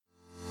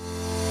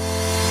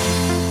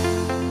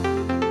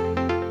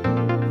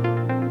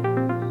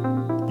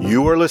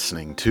You are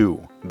listening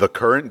to The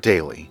Current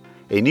Daily,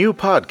 a new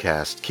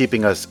podcast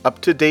keeping us up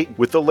to date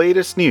with the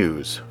latest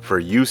news for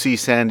UC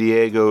San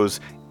Diego's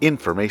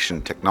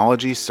Information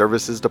Technology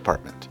Services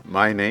Department.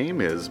 My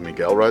name is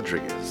Miguel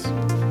Rodriguez.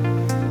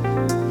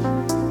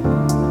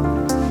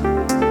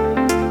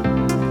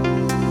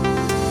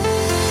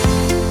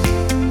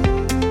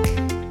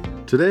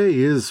 Today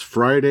is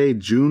Friday,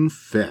 June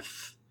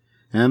 5th,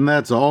 and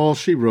that's all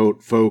she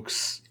wrote,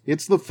 folks.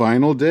 It's the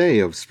final day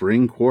of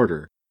spring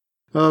quarter.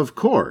 Of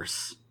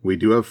course, we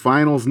do have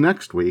finals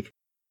next week,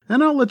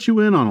 and I'll let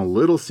you in on a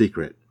little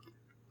secret.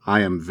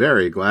 I am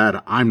very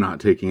glad I'm not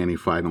taking any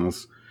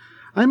finals.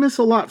 I miss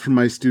a lot from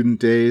my student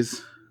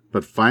days,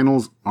 but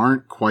finals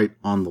aren't quite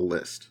on the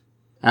list.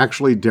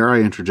 Actually, dare I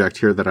interject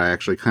here that I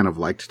actually kind of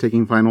liked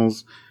taking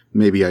finals?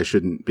 Maybe I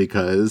shouldn't,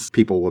 because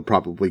people would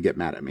probably get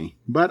mad at me.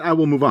 But I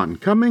will move on.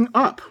 Coming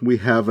up, we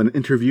have an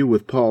interview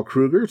with Paul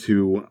Krueger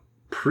to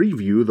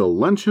preview the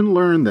Lunch and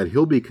Learn that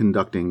he'll be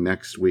conducting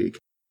next week.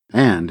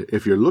 And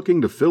if you're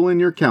looking to fill in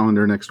your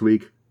calendar next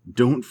week,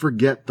 don't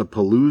forget the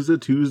Palooza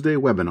Tuesday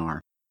webinar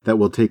that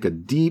will take a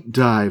deep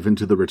dive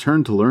into the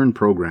Return to Learn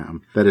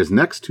program. That is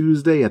next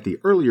Tuesday at the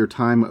earlier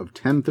time of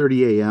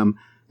 10:30 a.m.,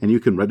 and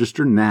you can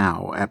register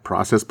now at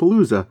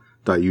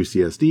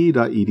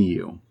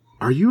processpalooza.ucsd.edu.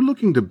 Are you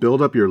looking to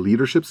build up your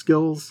leadership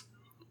skills?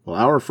 Well,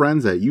 our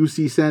friends at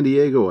UC San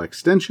Diego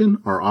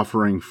Extension are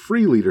offering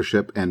free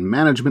leadership and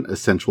management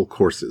essential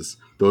courses.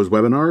 Those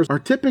webinars are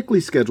typically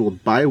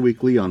scheduled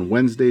bi-weekly on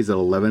Wednesdays at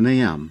 11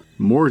 a.m.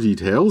 More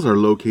details are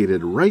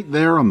located right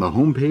there on the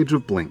homepage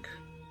of Blink.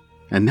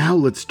 And now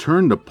let's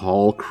turn to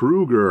Paul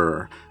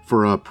Krueger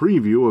for a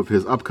preview of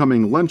his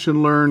upcoming Lunch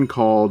and Learn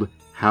called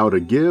How to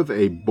Give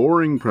a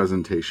Boring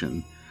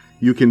Presentation.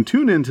 You can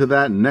tune into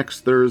that next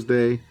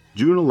Thursday,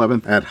 June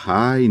 11th at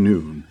high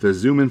noon. The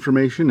Zoom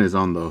information is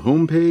on the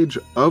homepage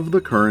of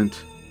The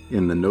Current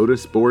in the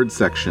notice board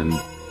section.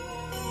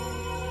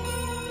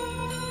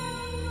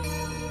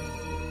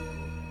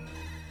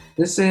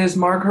 This is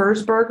Mark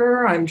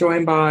Herzberger. I'm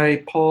joined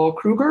by Paul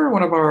Krueger,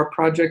 one of our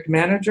project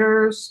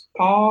managers.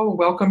 Paul,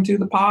 welcome to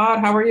the pod.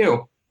 How are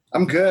you?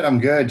 I'm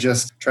good.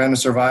 Just trying to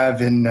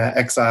survive in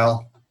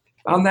exile.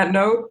 On that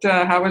note,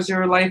 how has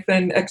your life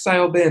in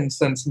exile been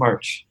since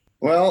March?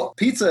 Well,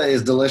 pizza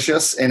is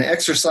delicious, and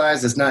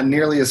exercise is not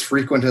nearly as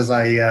frequent as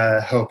I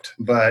hoped,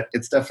 but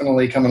it's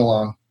definitely coming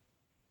along.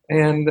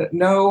 And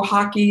no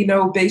hockey,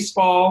 no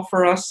baseball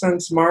for us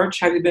since March.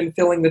 How have you been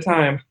filling the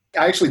time?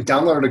 I actually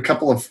downloaded a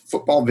couple of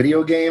football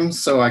video games,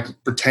 so I'm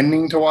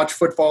pretending to watch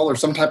football or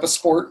some type of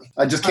sport.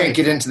 I just can't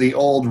get into the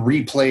old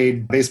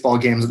replayed baseball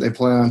games that they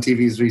play on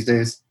TVs these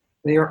days.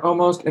 They are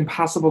almost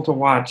impossible to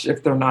watch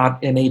if they're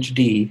not in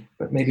HD,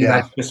 but maybe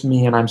that's just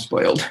me and I'm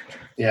spoiled.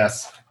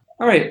 Yes.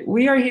 All right,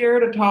 we are here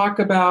to talk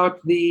about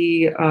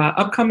the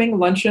upcoming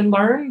Lunch and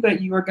Learn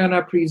that you are going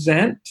to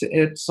present.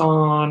 It's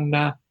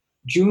on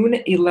June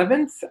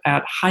 11th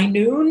at high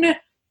noon,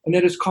 and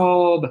it is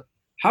called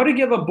How to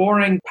Give a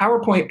Boring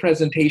PowerPoint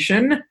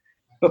Presentation.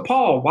 But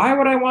Paul, why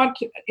would I want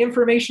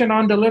information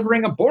on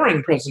delivering a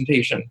boring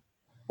presentation?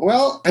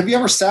 Well, have you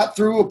ever sat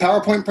through a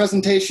PowerPoint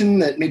presentation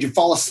that made you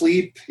fall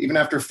asleep even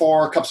after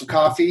 4 cups of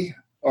coffee?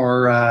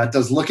 Or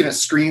does looking at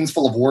screens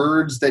full of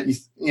words that you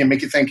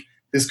make you think,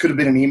 this could have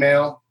been an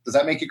email? Does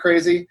that make you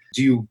crazy?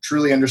 Do you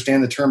truly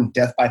understand the term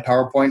death by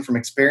PowerPoint from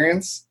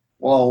experience?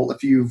 Well,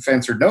 if you've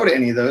answered no to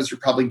any of those, you're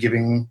probably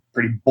giving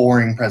pretty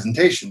boring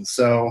presentations.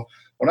 So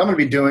what I'm going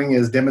to be doing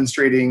is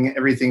demonstrating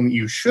everything that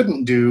you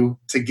shouldn't do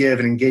to give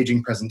an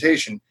engaging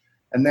presentation.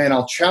 And then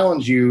I'll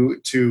challenge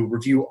you to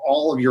review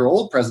all of your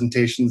old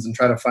presentations and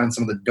try to find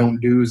some of the don't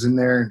do's in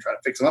there and try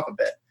to fix them up a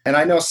bit. And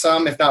I know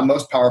some, if not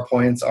most,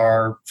 PowerPoints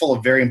are full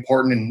of very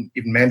important and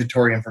even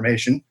mandatory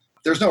information.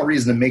 There's no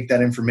reason to make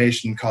that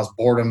information cause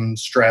boredom,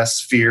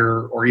 stress,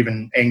 fear, or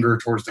even anger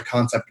towards the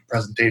concept of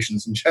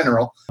presentations in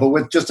general. But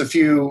with just a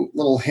few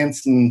little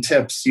hints and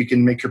tips, you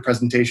can make your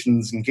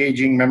presentations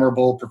engaging,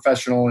 memorable,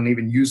 professional, and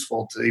even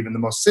useful to even the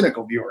most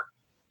cynical viewer,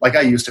 like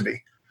I used to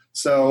be.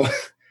 So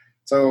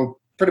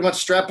pretty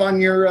much strap on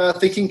your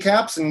thinking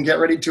caps and get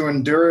ready to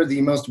endure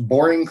the most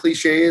boring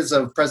cliches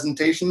of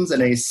presentations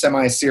and a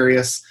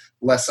semi-serious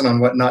lesson on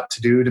what not to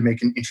do to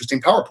make an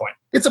interesting PowerPoint.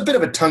 It's a bit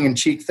of a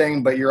tongue-in-cheek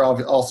thing, but you're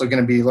also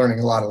going to be learning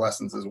a lot of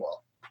lessons as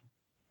well.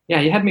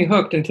 Yeah, you had me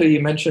hooked until you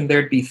mentioned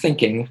there'd be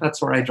thinking.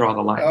 That's where I draw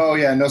the line. Oh,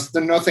 yeah, no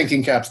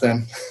thinking caps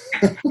then.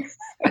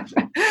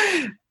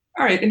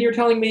 All right, and you're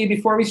telling me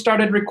before we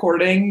started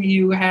recording,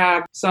 you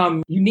have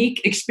some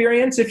unique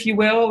experience, if you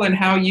will, and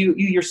how you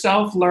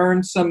yourself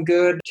learned some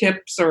good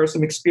tips or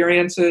some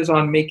experiences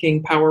on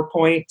making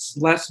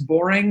PowerPoints less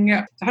boring.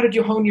 How did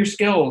you hone your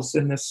skills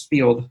in this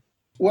field?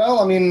 Well,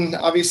 I mean,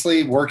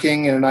 obviously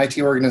working in an IT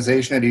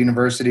organization at a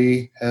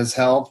university has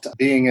helped.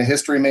 Being a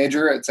history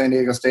major at San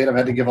Diego State, I've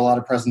had to give a lot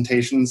of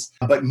presentations.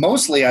 But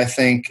mostly, I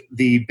think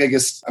the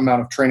biggest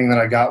amount of training that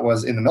I got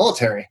was in the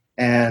military.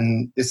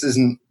 And this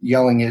isn't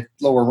yelling at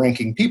lower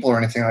ranking people or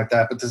anything like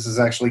that, but this is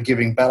actually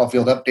giving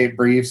battlefield update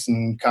briefs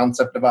and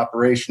concept of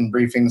operation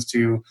briefings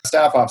to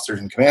staff officers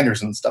and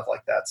commanders and stuff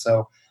like that.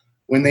 So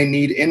when they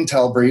need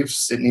intel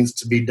briefs, it needs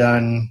to be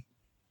done,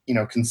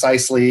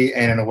 concisely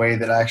and in a way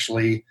that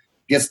actually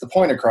gets the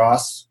point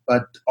across.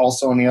 But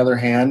also, on the other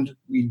hand,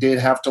 we did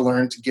have to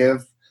learn to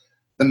give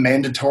the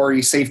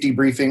mandatory safety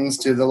briefings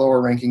to the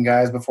lower ranking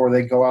guys before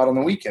they go out on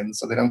the weekend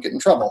so they don't get in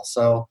trouble.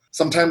 So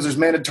sometimes there's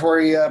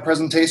mandatory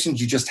presentations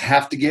you just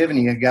have to give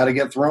and you got to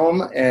get through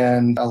them.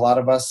 And a lot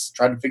of us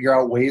try to figure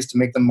out ways to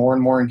make them more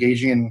and more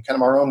engaging in kind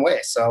of our own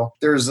way. So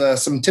there's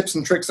some tips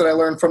and tricks that I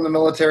learned from the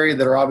military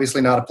that are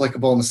obviously not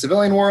applicable in the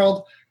civilian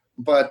world.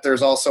 But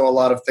there's also a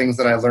lot of things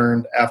that I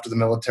learned after the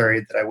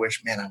military that I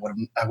wish I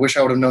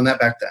would have known that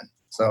back then.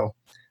 So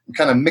I'm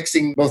kind of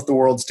mixing both the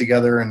worlds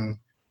together and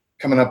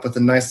coming up with a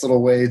nice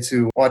little way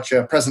to watch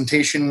a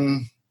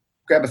presentation,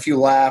 grab a few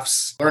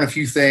laughs, learn a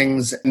few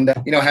things, and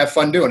have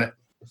fun doing it.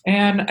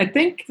 And I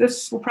think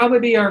this will probably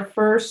be our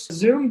first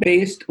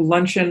Zoom-based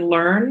lunch and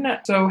learn.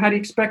 So how do you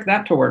expect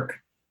that to work?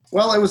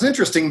 Well, it was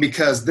interesting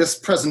because this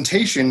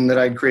presentation that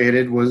I'd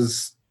created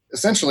was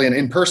essentially an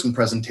in-person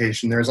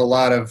presentation. There's a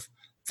lot of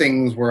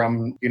things where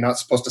you're not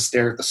supposed to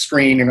stare at the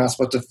screen, you're not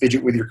supposed to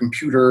fidget with your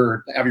computer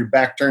or have your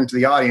back turned to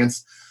the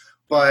audience.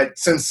 But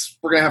since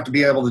we're going to have to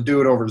be able to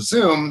do it over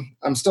Zoom,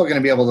 I'm still going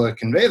to be able to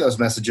convey those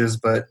messages,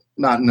 but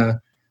not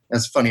in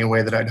as funny a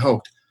way that I'd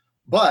hoped.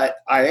 But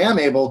I am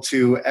able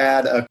to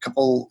add a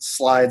couple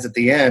slides at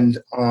the end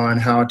on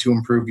how to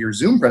improve your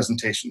Zoom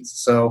presentations.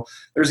 So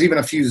there's even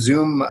a few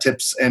Zoom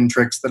tips and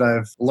tricks that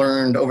I've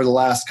learned over the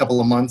last couple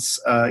of months,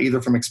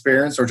 either from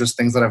experience or just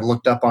things that I've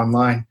looked up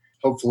online.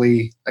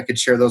 Hopefully I could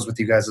share those with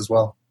you guys as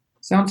well.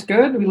 Sounds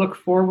good. We look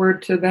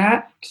forward to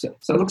that. So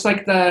it looks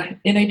like the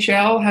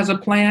NHL has a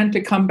plan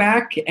to come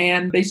back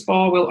and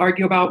baseball will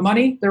argue about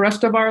money the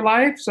rest of our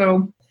life.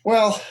 So,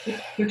 well,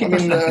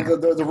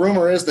 the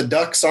rumor is the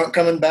Ducks aren't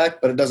coming back,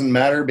 but it doesn't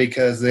matter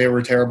because they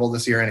were terrible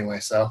this year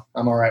anyway. So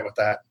I'm all right with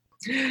that.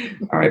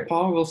 All right,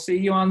 Paul, we'll see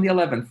you on the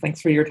 11th.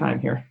 Thanks for your time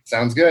here.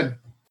 Sounds good.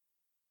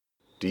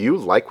 Do you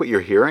like what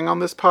you're hearing on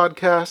this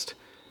podcast?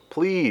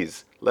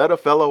 Please let a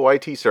fellow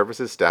IT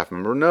services staff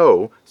member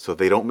know so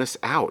they don't miss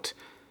out.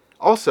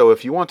 Also,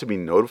 if you want to be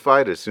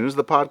notified as soon as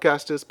the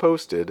podcast is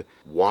posted,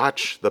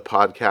 watch the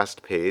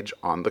podcast page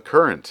on The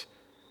Current.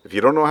 If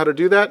you don't know how to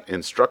do that,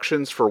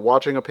 instructions for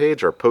watching a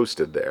page are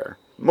posted there.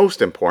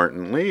 Most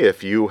importantly,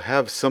 if you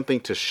have something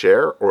to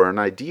share or an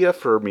idea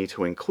for me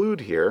to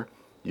include here,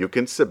 you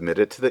can submit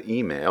it to the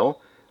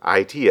email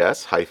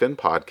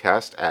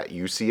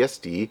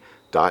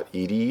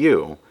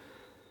its-podcast@ucsd.edu.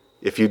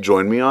 If you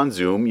join me on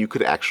Zoom, you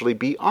could actually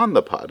be on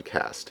the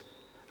podcast.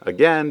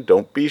 Again,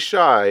 don't be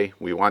shy.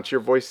 We want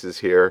your voices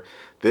here.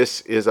 This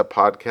is a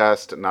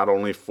podcast not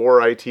only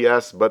for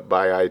ITS, but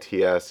by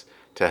ITS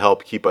to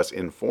help keep us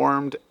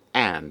informed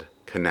and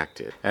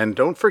connected. And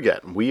don't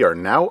forget, we are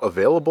now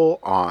available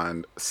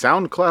on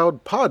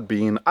SoundCloud,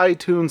 Podbean,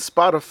 iTunes,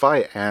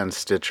 Spotify, and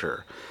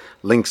Stitcher.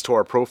 Links to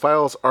our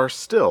profiles are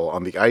still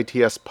on the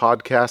ITS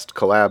Podcast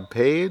Collab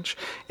page.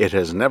 It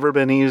has never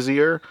been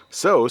easier,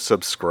 so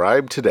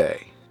subscribe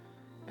today.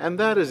 And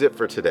that is it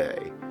for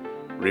today.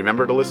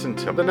 Remember to listen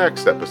to the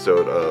next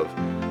episode of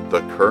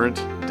The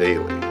Current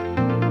Daily.